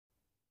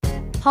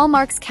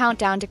Hallmark's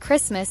countdown to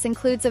Christmas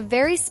includes a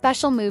very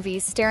special movie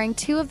starring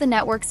two of the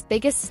network's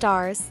biggest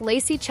stars,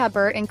 Lacey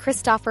Chabert and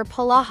Christopher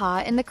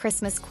Polaha, in The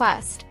Christmas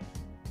Quest.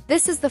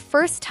 This is the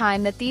first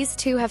time that these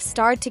two have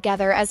starred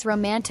together as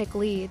romantic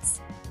leads.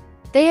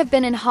 They have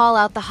been in Hall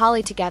Out the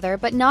Holly together,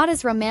 but not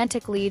as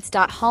romantic leads.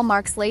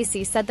 Hallmark's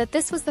Lacey said that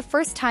this was the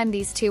first time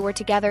these two were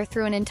together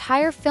through an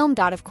entire film.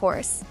 Of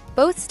course,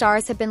 both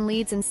stars have been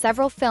leads in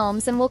several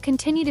films and will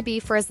continue to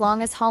be for as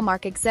long as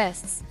Hallmark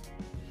exists.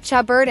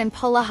 Chabert and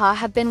Polaha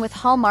have been with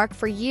Hallmark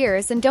for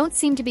years and don't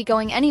seem to be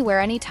going anywhere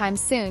anytime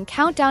soon.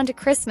 Countdown to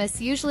Christmas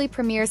usually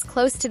premieres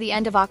close to the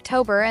end of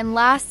October and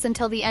lasts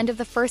until the end of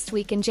the first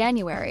week in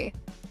January.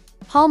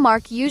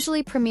 Hallmark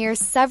usually premieres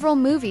several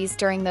movies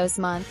during those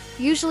months,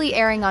 usually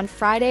airing on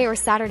Friday or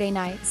Saturday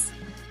nights.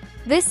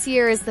 This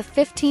year is the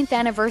 15th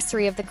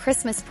anniversary of the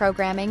Christmas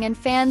programming, and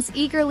fans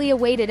eagerly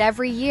await it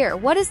every year.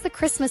 What is The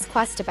Christmas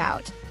Quest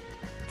about?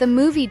 The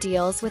movie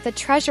deals with a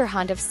treasure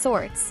hunt of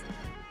sorts.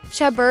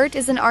 Chabert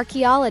is an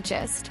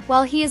archaeologist,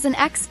 while he is an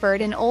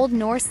expert in Old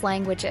Norse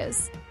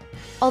languages.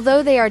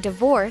 Although they are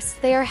divorced,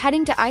 they are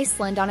heading to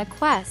Iceland on a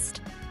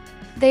quest.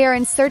 They are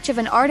in search of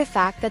an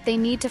artifact that they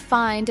need to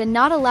find and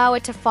not allow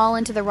it to fall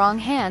into the wrong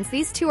hands.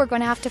 These two are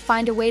going to have to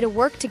find a way to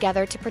work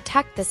together to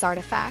protect this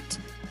artifact.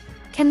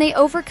 Can they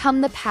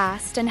overcome the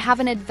past and have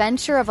an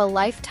adventure of a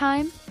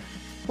lifetime?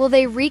 Will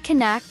they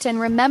reconnect and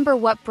remember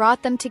what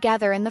brought them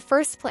together in the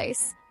first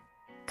place?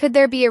 Could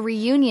there be a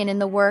reunion in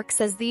the works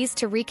as these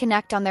two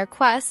reconnect on their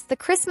quest? The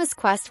Christmas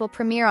Quest will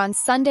premiere on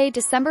Sunday,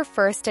 December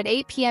 1st at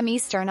 8 p.m.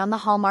 Eastern on the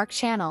Hallmark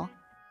Channel.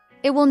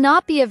 It will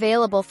not be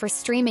available for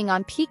streaming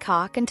on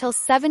Peacock until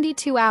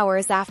 72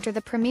 hours after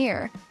the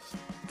premiere.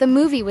 The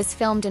movie was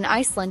filmed in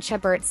Iceland,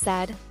 Chabert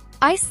said.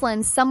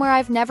 Iceland's somewhere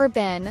I've never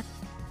been.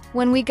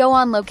 When we go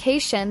on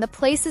location, the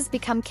places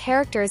become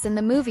characters in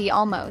the movie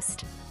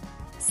almost.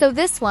 So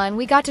this one,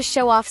 we got to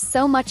show off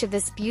so much of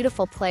this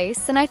beautiful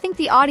place, and I think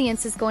the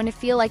audience is going to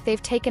feel like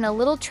they've taken a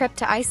little trip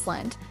to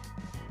Iceland.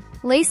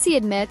 Lacey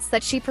admits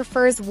that she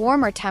prefers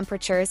warmer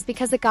temperatures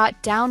because it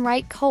got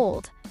downright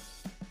cold.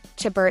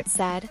 Chabert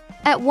said,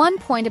 "At one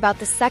point about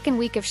the second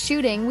week of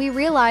shooting, we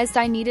realized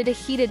I needed a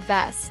heated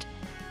vest.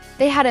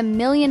 They had a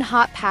million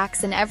hot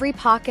packs in every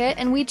pocket,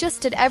 and we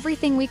just did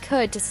everything we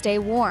could to stay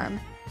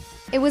warm.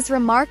 It was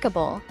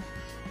remarkable.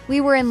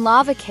 We were in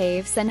lava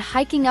caves and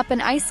hiking up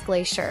an ice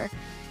glacier.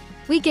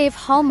 We gave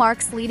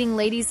Hallmark's leading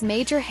ladies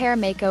major hair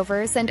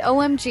makeovers, and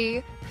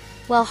OMG,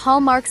 well,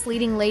 Hallmark's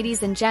leading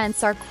ladies and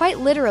gents are quite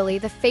literally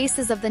the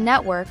faces of the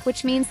network,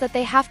 which means that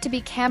they have to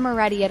be camera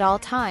ready at all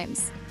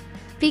times."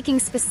 Speaking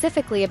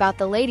specifically about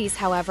the ladies,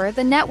 however,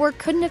 the network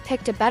couldn't have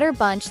picked a better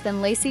bunch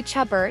than Lacey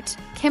Chabert,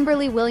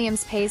 Kimberly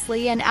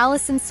Williams-Paisley, and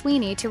Allison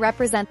Sweeney to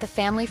represent the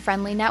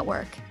family-friendly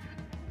network.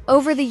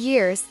 Over the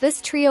years,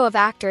 this trio of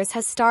actors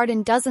has starred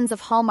in dozens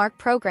of Hallmark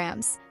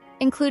programs,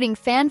 including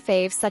fan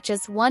faves such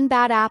as One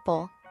Bad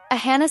Apple, A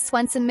Hannah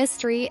Swenson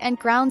Mystery, and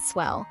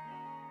Groundswell.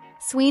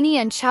 Sweeney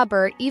and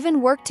Chabert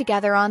even worked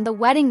together on the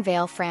Wedding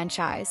Veil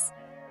franchise.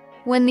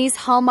 When these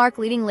Hallmark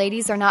leading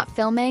ladies are not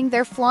filming,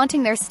 they're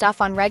flaunting their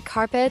stuff on red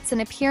carpets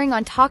and appearing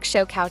on talk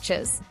show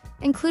couches,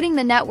 including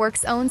the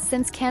network's own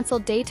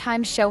since-canceled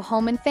daytime show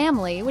Home and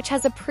Family, which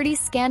has a pretty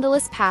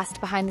scandalous past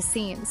behind the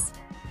scenes.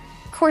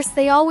 Of course,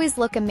 they always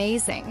look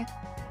amazing.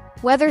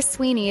 Whether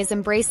Sweeney is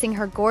embracing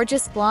her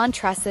gorgeous blonde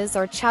tresses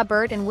or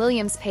Chabert and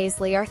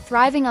Williams-Paisley are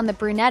thriving on the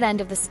brunette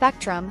end of the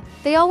spectrum,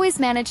 they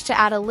always manage to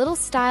add a little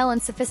style and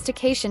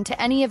sophistication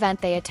to any event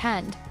they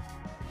attend.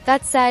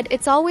 That said,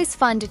 it's always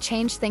fun to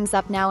change things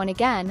up now and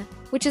again,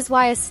 which is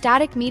why a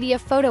static media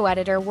photo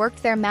editor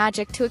worked their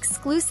magic to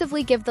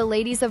exclusively give the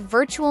ladies a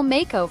virtual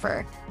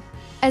makeover.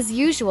 As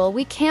usual,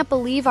 we can't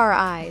believe our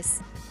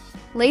eyes.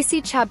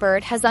 Lacey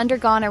Chabert has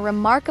undergone a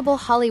remarkable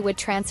Hollywood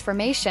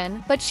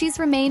transformation, but she's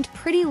remained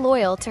pretty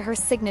loyal to her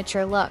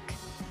signature look.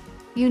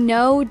 You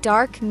know,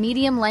 dark,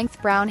 medium-length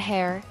brown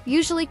hair,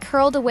 usually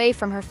curled away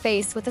from her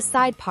face with a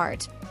side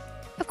part.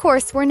 Of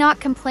course, we're not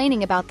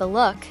complaining about the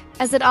look,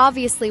 as it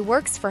obviously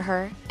works for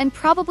her, and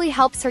probably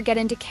helps her get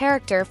into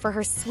character for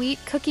her sweet,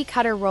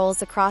 cookie-cutter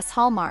roles across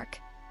Hallmark.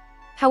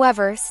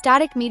 However,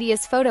 Static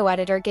Media's photo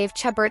editor gave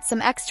Chabert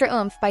some extra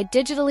oomph by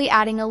digitally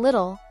adding a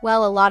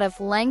lot of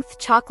length,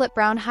 chocolate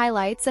brown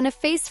highlights and a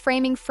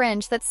face-framing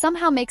fringe that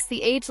somehow makes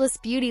the ageless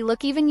beauty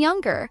look even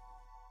younger.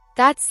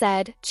 That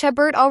said,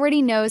 Chabert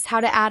already knows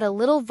how to add a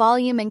little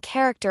volume and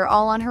character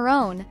all on her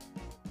own.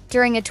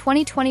 During a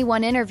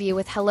 2021 interview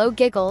with Hello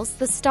Giggles,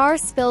 the star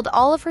spilled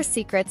all of her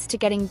secrets to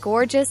getting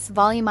gorgeous,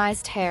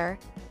 volumized hair.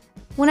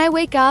 "When I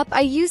wake up,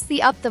 I use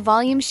the Up the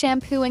Volume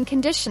shampoo and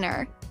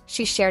conditioner,"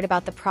 she shared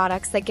about the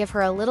products that give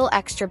her a little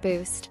extra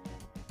boost.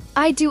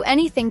 "I do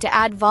anything to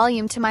add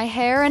volume to my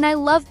hair, and I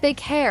love big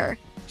hair,"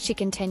 she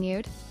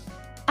continued.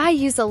 "I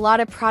use a lot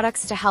of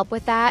products to help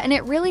with that, and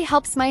it really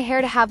helps my hair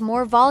to have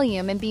more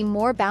volume and be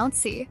more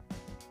bouncy."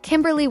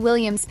 Kimberly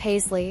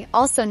Williams-Paisley,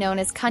 also known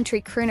as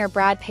country crooner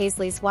Brad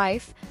Paisley's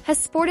wife, has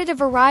sported a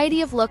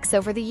variety of looks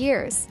over the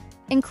years,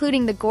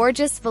 including the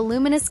gorgeous,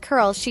 voluminous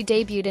curls she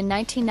debuted in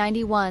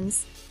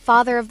 1991's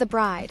Father of the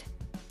Bride.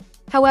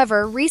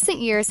 However, recent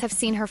years have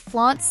seen her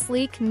flaunt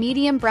sleek,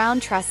 medium brown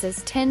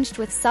tresses tinged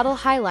with subtle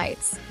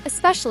highlights,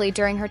 especially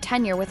during her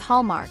tenure with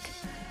Hallmark.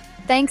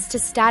 Thanks to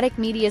Static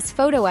Media's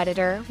photo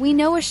editor, we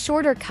know a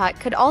shorter cut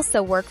could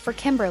also work for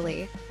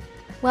Kimberly.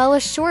 Well,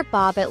 a short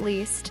bob at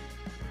least.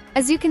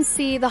 As you can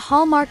see, the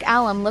Hallmark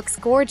alum looks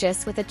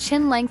gorgeous with a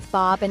chin-length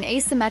bob and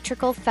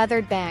asymmetrical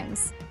feathered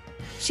bangs.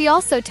 She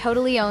also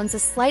totally owns a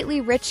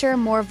slightly richer,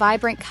 more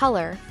vibrant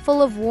color,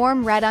 full of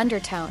warm red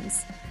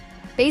undertones.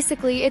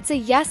 Basically, it's a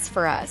yes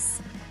for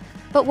us.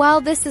 But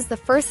while this is the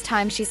first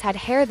time she's had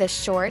hair this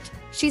short,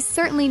 she's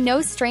certainly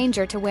no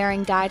stranger to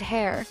wearing dyed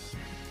hair.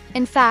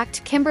 In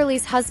fact,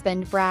 Kimberly's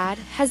husband, Brad,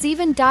 has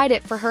even dyed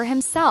it for her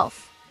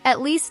himself,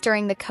 at least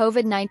during the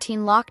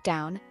COVID-19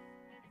 lockdown.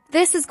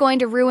 "This is going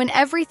to ruin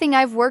everything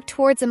I've worked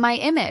towards in my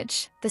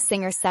image," the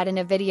singer said in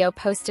a video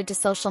posted to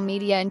social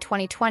media in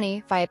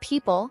 2020 via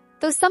People,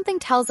 though something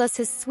tells us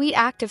his sweet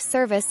act of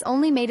service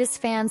only made his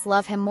fans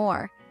love him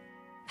more.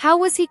 How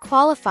was he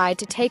qualified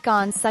to take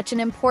on such an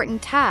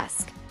important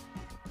task?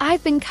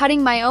 "I've been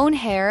cutting my own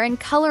hair and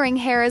coloring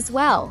hair as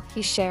well,"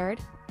 he shared.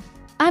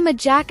 "I'm a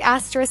jack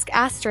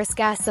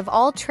 ****s of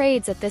all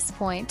trades at this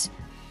point."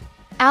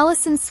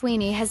 Alison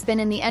Sweeney has been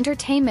in the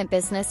entertainment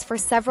business for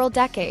several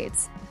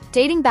decades,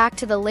 dating back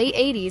to the late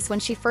 80s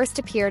when she first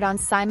appeared on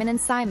Simon &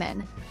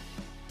 Simon.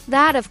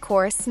 That, of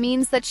course,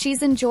 means that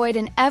she's enjoyed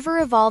an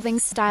ever-evolving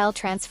style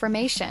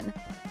transformation.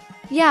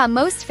 Yeah,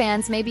 most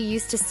fans may be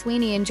used to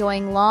Sweeney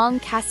enjoying long,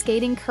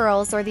 cascading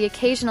curls or the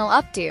occasional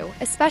updo,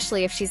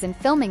 especially if she's in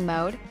filming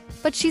mode,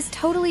 but she's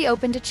totally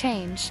open to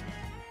change.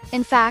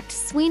 In fact,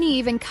 Sweeney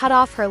even cut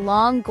off her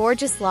long,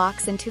 gorgeous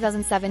locks in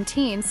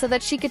 2017 so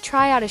that she could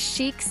try out a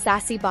chic,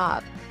 sassy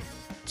bob.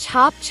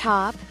 Chop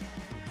chop.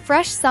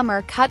 Fresh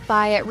summer cut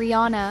by at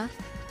Rihanna.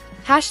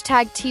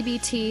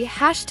 #TBT,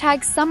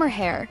 #summer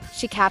hair,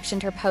 she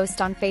captioned her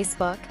post on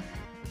Facebook.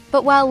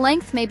 But while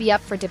length may be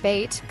up for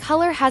debate,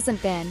 color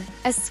hasn't been,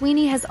 as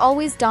Sweeney has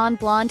always donned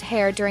blonde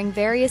hair during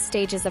various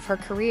stages of her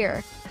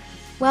career.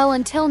 Well,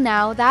 until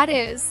now, that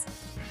is.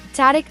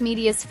 Static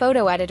Media's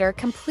photo editor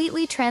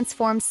completely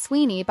transformed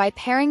Sweeney by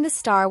pairing the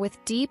star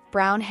with deep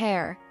brown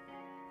hair.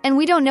 And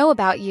we don't know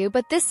about you,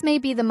 but this may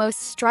be the most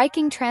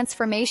striking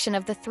transformation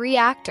of the three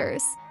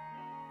actors.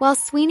 While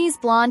Sweeney's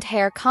blonde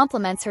hair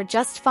complements her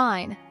just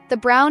fine, the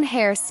brown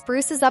hair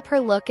spruces up her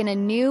look in a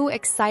new,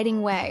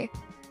 exciting way.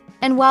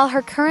 And while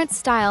her current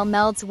style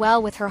melds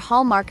well with her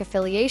Hallmark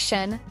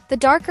affiliation, the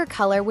darker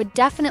color would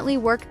definitely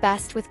work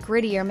best with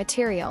grittier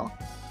material.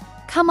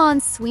 Come on,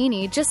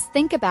 Sweeney, just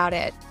think about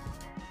it.